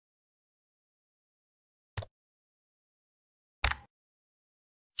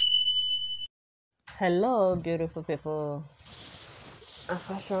Hello, beautiful people and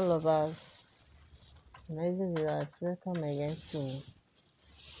fashion lovers, amazing viewers. Welcome again to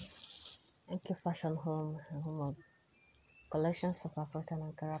NK Fashion Home, a home of collections of African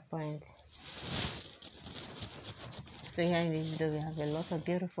Ankara print. So here in this video, we have a lot of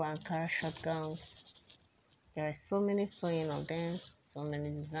beautiful Ankara short gowns. There are so many sewing of them, so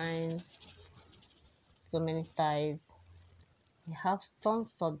many designs, so many styles. We have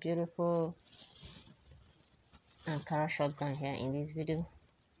tons of beautiful Ankara short gown here in this video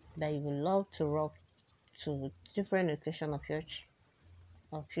that you will love to rock to different occasion of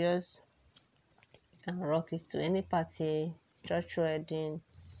yours. You can rock it to any party, church wedding,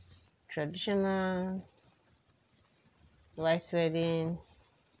 traditional white wedding,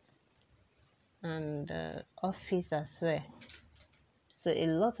 and office as well. So a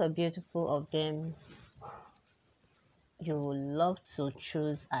lot of beautiful of them you would love to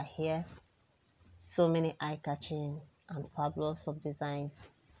choose are here. So many eye-catching and fabulous of designs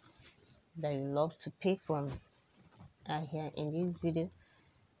that you love to pick from are here in this video.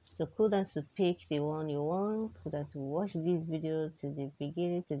 So couldn't to pick the one you want, couldn't to watch this video to the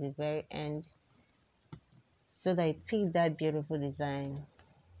beginning to the very end, so that you pick that beautiful design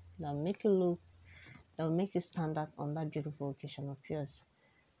that will make you stand out on that beautiful occasion of yours.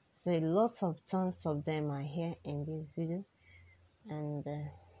 So a lot of tons of them are here in this video, and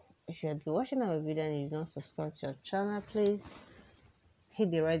if you have been watching our video and you don't subscribe to our channel, please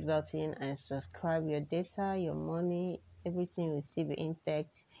hit the red button and subscribe. Your data, your money, everything will still be intact.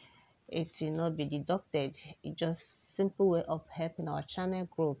 It will not be deducted. It's just simple way of helping our channel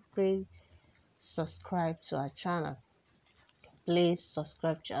grow. Please subscribe to our channel. Please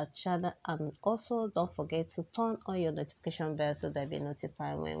subscribe to our channel, and also don't forget to turn on your notification bell so that you'll be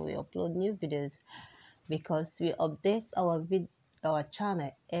notified when we upload new videos, because we update our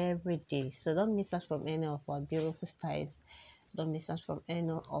channel every day. So don't miss out from any of our beautiful styles. Don't miss out from any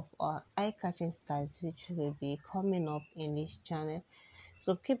of our eye-catching styles which will be coming up in this channel.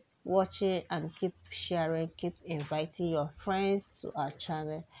 So keep watching and keep sharing, keep inviting your friends to our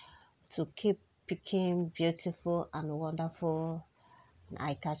channel to keep picking beautiful and wonderful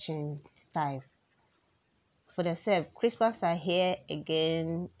eye-catching style for themselves. Christmas are here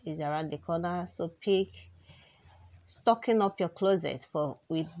again, is around the corner, so pick stocking up your closet for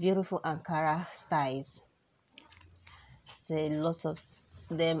with beautiful Ankara styles. So a lot of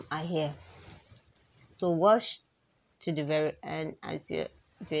them are here, so watch to the very end. And if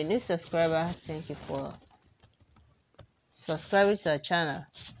you're a new subscriber, thank you for subscribing to our channel.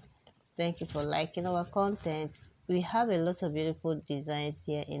 Thank you for liking our content. We have a lot of beautiful designs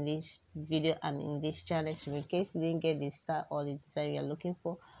here in this video and in this channel. So in case you didn't get the style or the design you're looking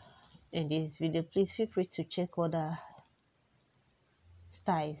for in this video, please feel free to check other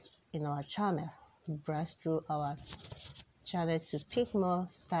styles in our channel. Browse through our channel to pick more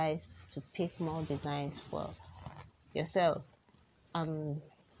styles, to pick more designs for yourself and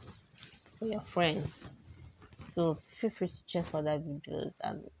for your friends. So feel free to check other videos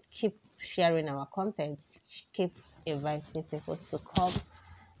and keep sharing our content. Keep inviting people to come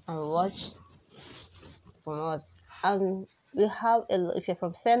and watch from us. And we have if you're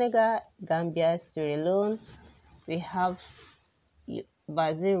from Senegal, Gambia, Sierra Leone, we have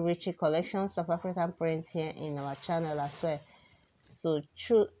Brazil Richie collections of African prints here in our channel as well. So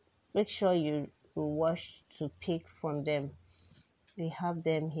make sure you watch to pick from them. We have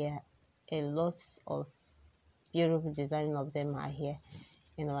them here. A lot of beautiful design of them are here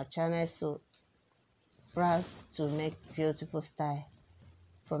in our channel, so browse to make beautiful style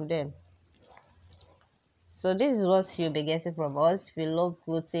from them. So this is what you'll be getting from us. We love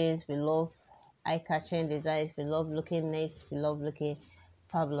good things, we love eye-catching designs, we love looking neat, we love looking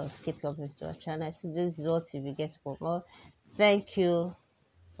fabulous. Keep coming to our channel. So this is what you'll be getting from us. Thank you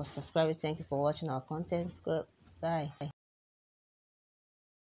for subscribing. Thank you for watching our content. Goodbye.